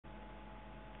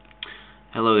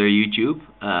Hello there YouTube,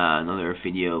 another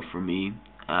video for me.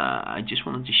 I just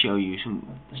wanted to show you some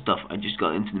stuff I just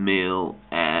got into the mail,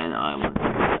 and I want to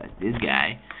realize this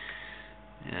guy.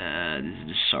 This is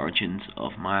the sergeant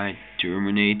of my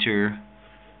Terminator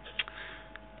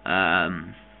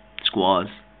squad.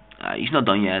 He's not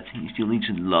done yet, he still needs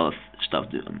a lot of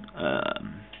stuff done.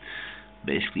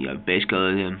 Basically I base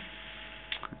colored him,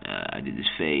 I did his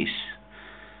face,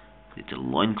 did the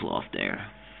loincloth there.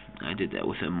 I did that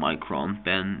with a micron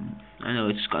pen. I know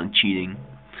it's kind of cheating,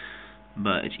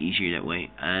 but it's easier that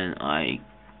way. And I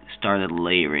started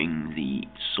layering the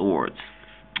sword.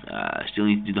 Still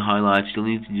need to do the highlights, still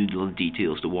need to do the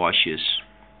details, the washes.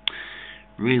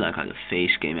 Really like how the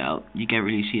face came out. You can't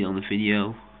really see it on the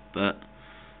video, but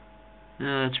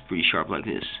it's pretty sharp like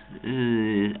this.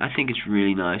 I think it's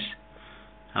really nice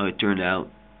how it turned out.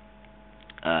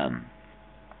 And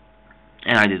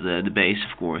I did the base,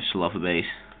 of course. I love the base.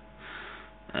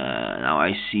 Now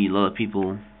I see a lot of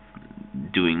people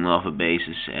doing lava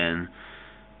bases, and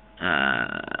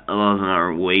a lot of them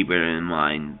are way better than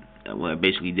mine. What I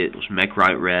basically did was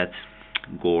MkII red,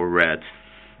 gore red,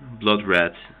 blood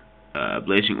red,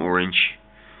 blazing orange,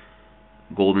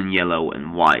 golden yellow,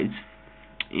 and white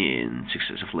in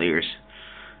successive layers.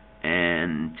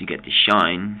 And to get the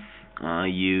shine, I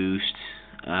used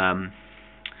PVA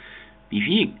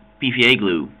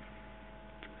glue.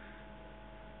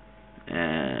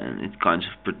 And it kind of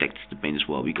protects the paint as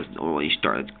well, because it already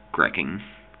started cracking.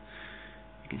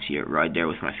 You can see it right there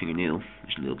with my fingernail.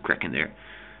 There's a little crack in there,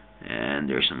 and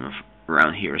there's some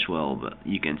around here as well, but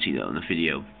you can see that on the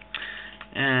video.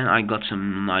 And I got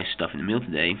some nice stuff in the mail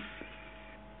today,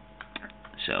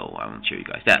 so I want to show you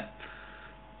guys that.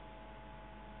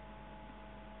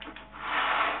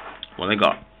 What I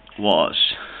got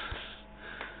was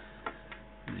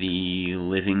the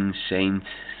Living Saint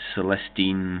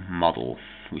Celestine model,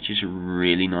 which is a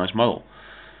really nice model.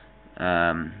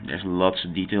 There's lots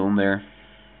of detail in there.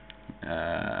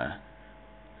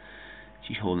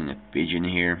 She's holding a pigeon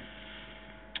here,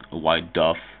 a white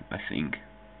dove, I think.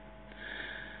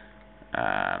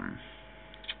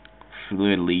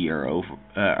 Fleur-de-lis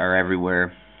are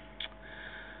everywhere.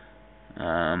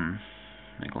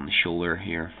 Like on the shoulder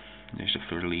here, there's a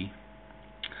fleur-de-lis.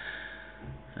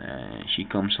 She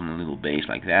comes on a little base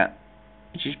like that,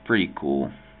 which is pretty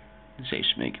cool. It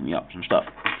saves making me up some stuff.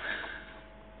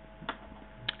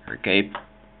 Her cape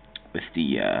with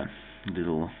the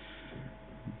little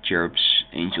cherubs,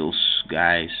 angels,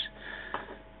 guys,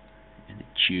 and the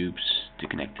tubes to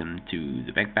connect them to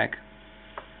the backpack.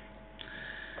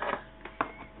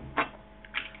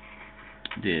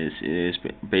 This is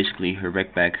basically her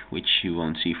backpack, which you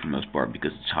won't see for the most part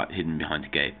because it's hidden behind the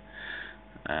cape.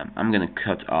 I'm gonna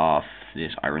cut off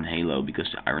this iron halo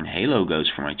because the iron halo goes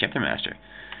for my chapter master,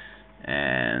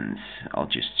 and I'll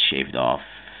just shave it off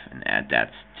and add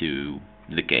that to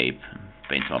the cape,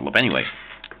 paint the model up anyway.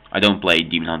 I don't play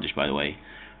Demon Hunters, by the way,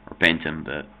 or paint them,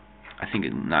 but I think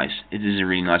it's nice. It is a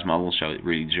really nice model, so it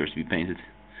really deserves to be painted.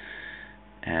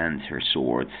 And her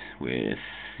sword with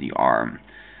the arm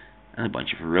and a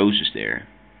bunch of roses there.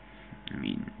 I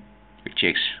mean, they're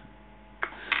chicks.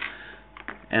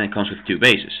 And it comes with two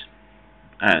bases.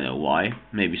 I don't know why.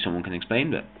 Maybe someone can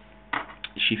explain, but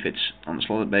she fits on the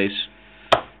slotted base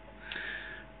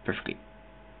perfectly.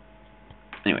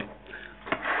 Anyway,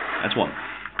 that's one.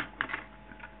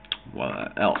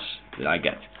 What else did I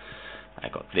get? I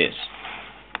got this,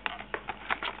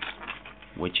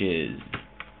 which is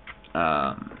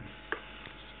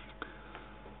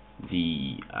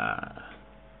these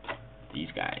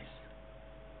guys.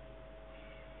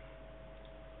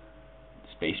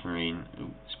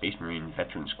 Spacemarine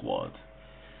Veteran Squad.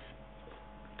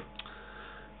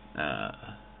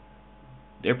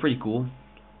 They're pretty cool.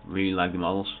 Really like the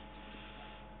models.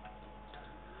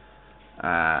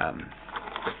 I'm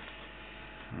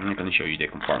not going to show you their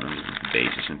compartments, the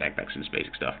bases and backpacks and this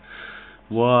basic stuff.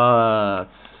 What's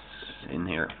in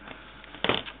here?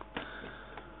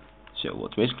 So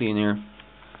what's basically in here?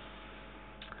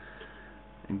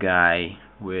 A guy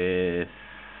with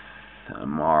a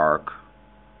Mark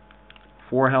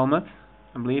IV helmet,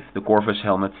 I believe, the Corvus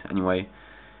helmet. Anyway,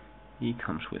 he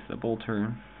comes with a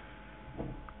bolter,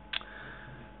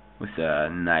 with a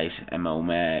nice ammo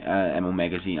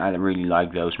magazine. I really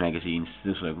like those magazines.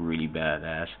 Those look really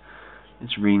badass.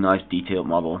 It's a really nice detailed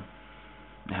model.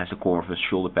 It has the Corvus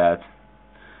shoulder pad.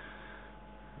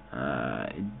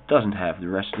 It doesn't have the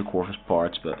rest of the Corvus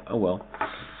parts, but oh well.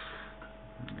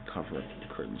 Cover up the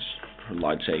curtains for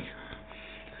light's sake.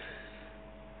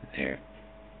 There.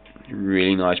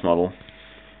 Really nice model.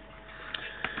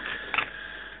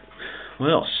 What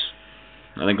else?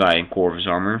 Another guy in Corvus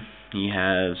armor. He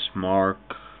has Mark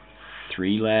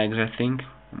 3 legs, I think.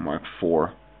 Mark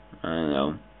 4. I don't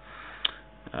know.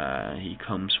 He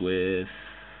comes with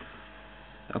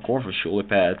a Corvus shoulder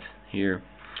pad here.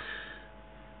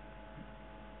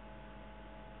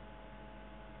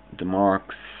 The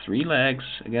Mark 3 legs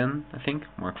again, I think.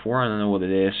 Mark 4, I don't know what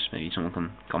it is. Maybe someone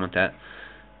can comment that.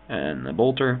 And a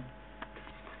bolter.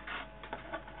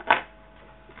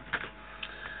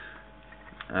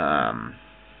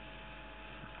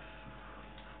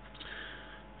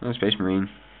 Another Space Marine.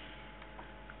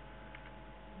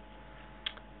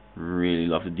 Really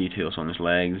love the details on his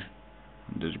legs.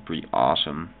 Those are pretty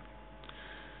awesome.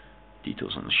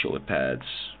 Details on the shoulder pads,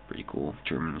 pretty cool.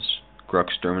 Terminus,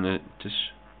 Crux Terminatus.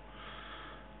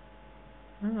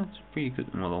 Oh, that's a pretty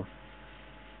good model.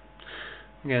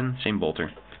 Again, same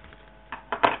bolter.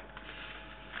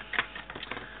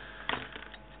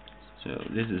 So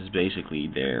this is basically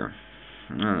their,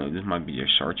 I don't know, this might be their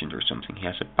sergeant or something. He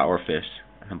has a power fist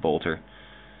and a bolter.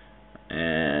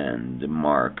 And the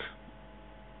Mark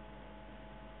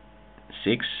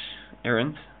 6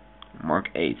 errant, Mark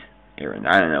 8 errant.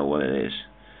 I don't know what it is.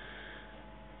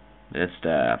 That's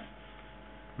the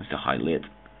with the high lid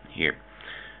here.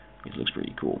 It looks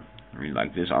pretty cool. Really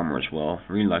like this armor as well.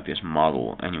 Really like this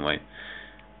model anyway.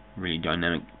 Really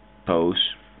dynamic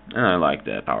pose. And I like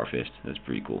the power fist. That's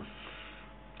pretty cool.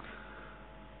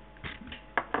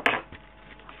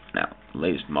 Now,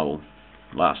 latest model,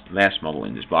 last model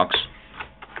in this box.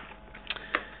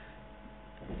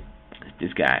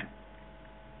 This guy.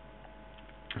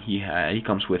 He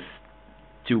comes with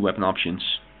 2 weapon options.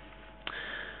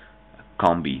 A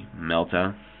combi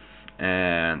Melta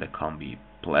and a combi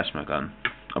plasma gun.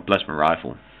 A plasma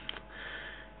rifle,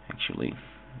 actually.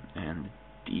 And the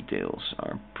details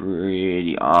are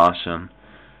pretty awesome.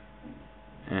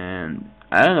 And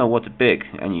I don't know what to pick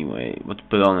anyway, what to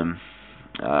put on him.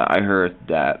 I heard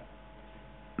that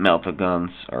Melta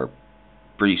guns are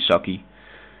pretty sucky.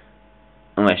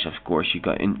 Unless, of course, you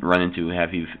run into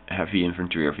heavy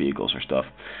infantry or vehicles or stuff.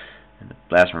 And the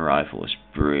plasma rifle is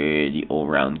pretty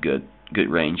all-round good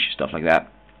range, stuff like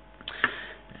that.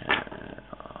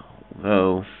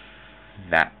 Although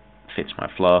that fits my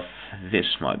fluff, this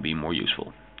might be more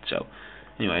useful. So,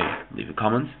 anyway, leave a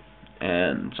comment.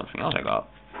 And something else I got.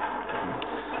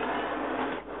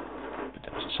 Put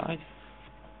that aside.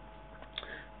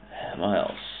 What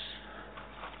else?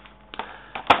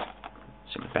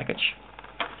 Same package.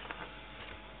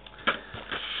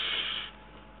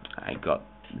 I got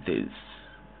this.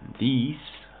 These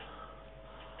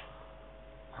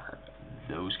are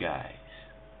those guys.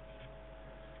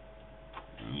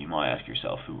 And you might ask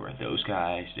yourself, who are those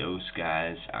guys? Those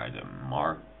guys are the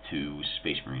Mark II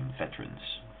Space Marine veterans.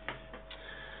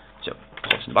 So,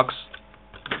 what's in the box?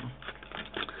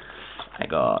 I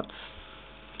got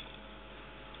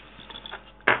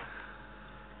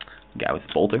a guy with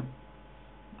a bolter.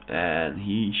 And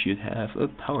he should have a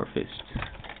power fist.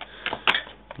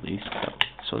 At least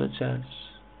that's what it says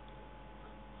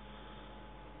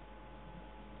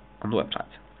on the website.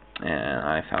 And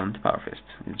I found the power fist.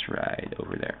 It's right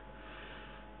over there.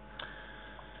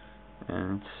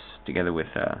 And together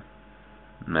with a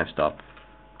messed up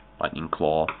lightning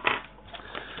claw.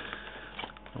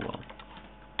 Oh well.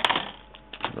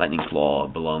 Lightning claw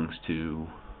belongs to,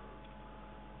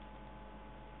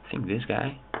 I think, this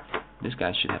guy. This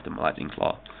guy should have the lightning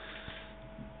claw.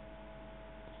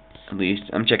 At least,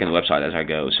 I'm checking the website as I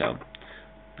go, so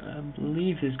I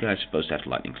believe this guy's supposed to have the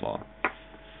lightning claw.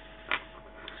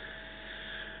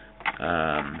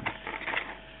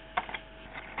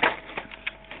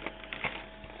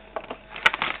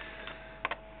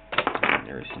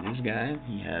 There's this guy.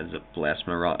 He has a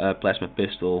plasma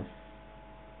pistol.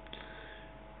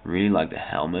 Really like the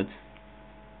helmet.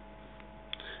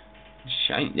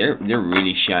 Shiny. They're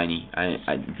really shiny.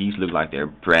 These look like they're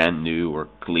brand new or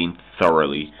cleaned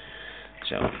thoroughly.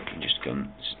 So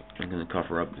I'm gonna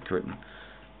cover up the curtain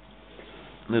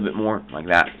a little bit more like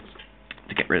that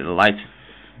to get rid of the light.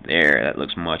 There, that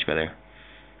looks much better.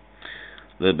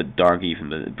 A little bit dark even,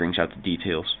 but it brings out the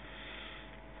details.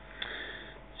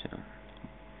 So,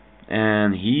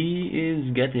 and he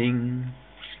is getting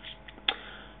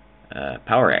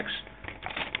Power X,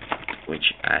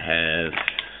 which I have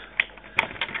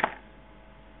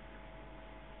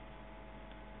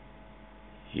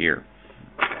here.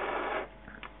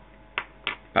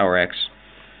 Power X,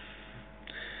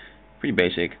 pretty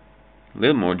basic. A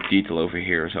little more detail over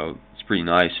here, so it's pretty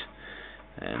nice.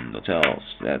 And what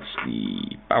else? That's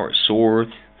the power sword,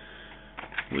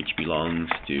 which belongs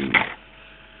to.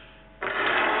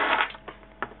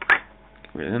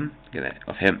 Get rid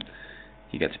of him.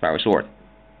 He gets the power sword.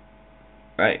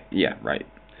 right? Yeah, right.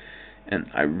 And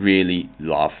I really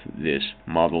love this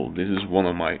model. This is one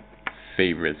of my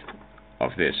favorites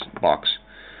of this box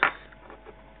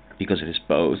because of his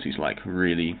pose. He's like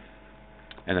really,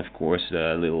 and of course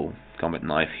the little combat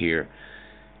knife here.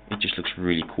 It just looks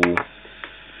really cool.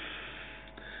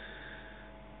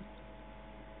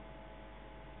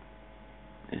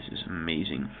 This is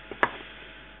amazing.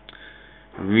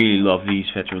 I really love these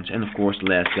veterans, and of course the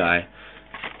last guy,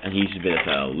 and he's a bit of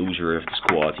a loser of the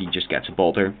squad. He just gets a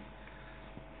bolter.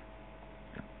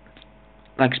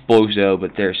 Like Spose though,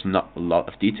 but there's not a lot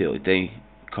of detail. They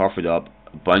covered up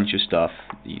a bunch of stuff,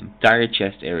 the entire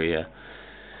chest area,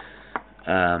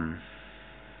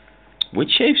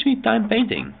 which saves me time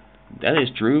painting. That is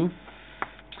true,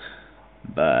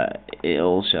 but it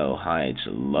also hides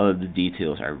a lot of the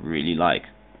details I really like.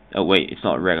 Oh wait, it's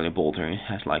not a regular bolter. It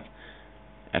has like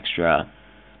extra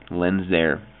lens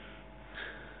there.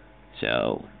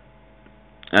 So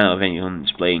I don't know if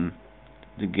anyone's playing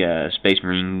the Space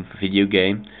Marine video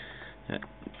game.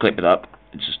 Clip it up.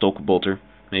 It's a stalker bolter,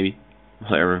 maybe,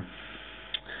 whatever.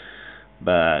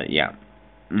 But yeah,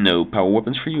 no power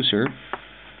weapons for you, sir.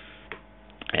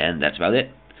 And that's about it.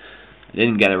 I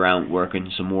didn't get around working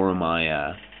some more on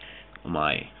my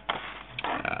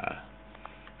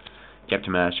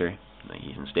Captain Master. I'm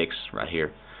using sticks right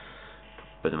here.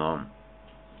 Put them on.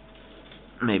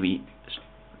 Maybe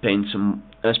paint some,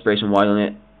 spray some white on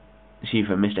it. See if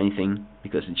I missed anything,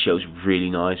 because it shows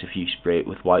really nice if you spray it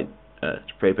with white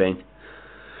spray paint.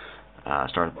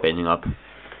 Started painting up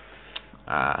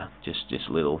just this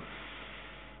little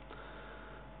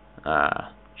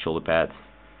shoulder pad.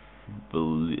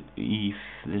 Believe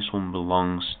this one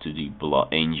belongs to the Blood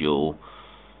Angel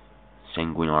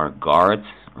Sanguinar Guard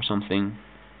or something.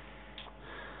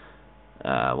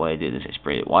 What I did is I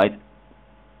sprayed it white,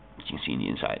 as you can see in the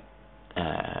inside.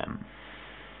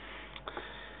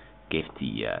 Gave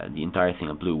the entire thing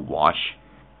a blue wash,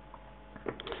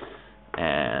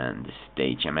 and the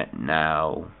stage I'm at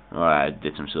now, well, I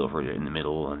did some silver in the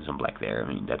middle and some black there. I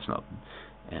mean, that's not.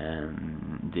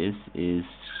 And this is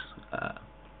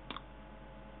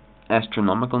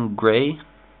astronomical gray,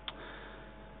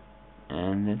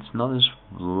 and it's not as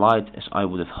light as I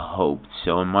would have hoped,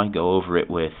 so I might go over it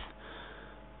with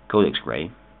Codex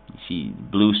gray. You see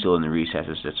blue still in the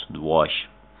recesses, that's the wash.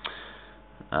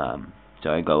 So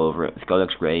I go over it with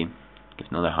Codex gray, give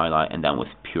another highlight, and then with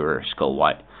pure skull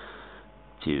white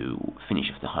to finish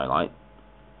off the highlight.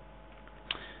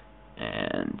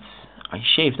 And I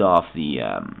shaved off the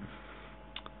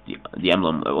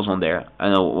emblem that was on there. I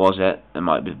know what was that. It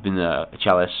might have been a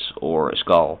chalice or a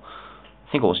skull.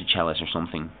 I think it was a chalice or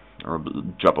something, or a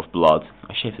drop of blood.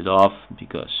 I shaved it off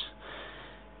because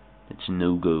it's a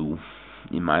no-go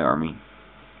in my army.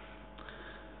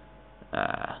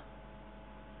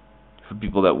 For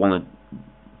people that want to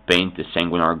paint the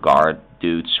Sanguinar Guard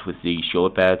dudes with the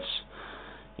shoulder pads,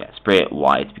 yeah, spray it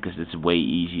white because it's a way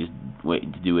easiest way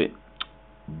to do it.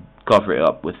 Cover it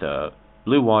up with a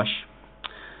blue wash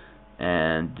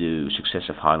and do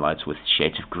successive highlights with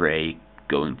shades of gray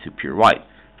going to pure white.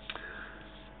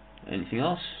 Anything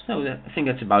else? No, I think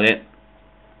that's about it.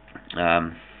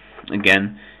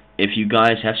 Again, if you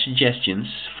guys have suggestions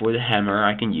for the hammer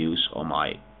I can use on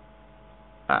my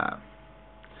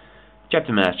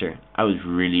Chapter Master, I would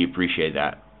really appreciate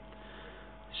that.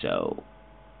 So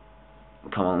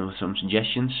come on with some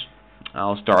suggestions.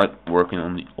 I'll start working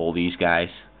on all these guys,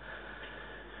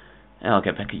 and I'll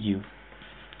get back at you.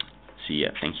 See ya.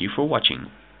 Thank you for watching.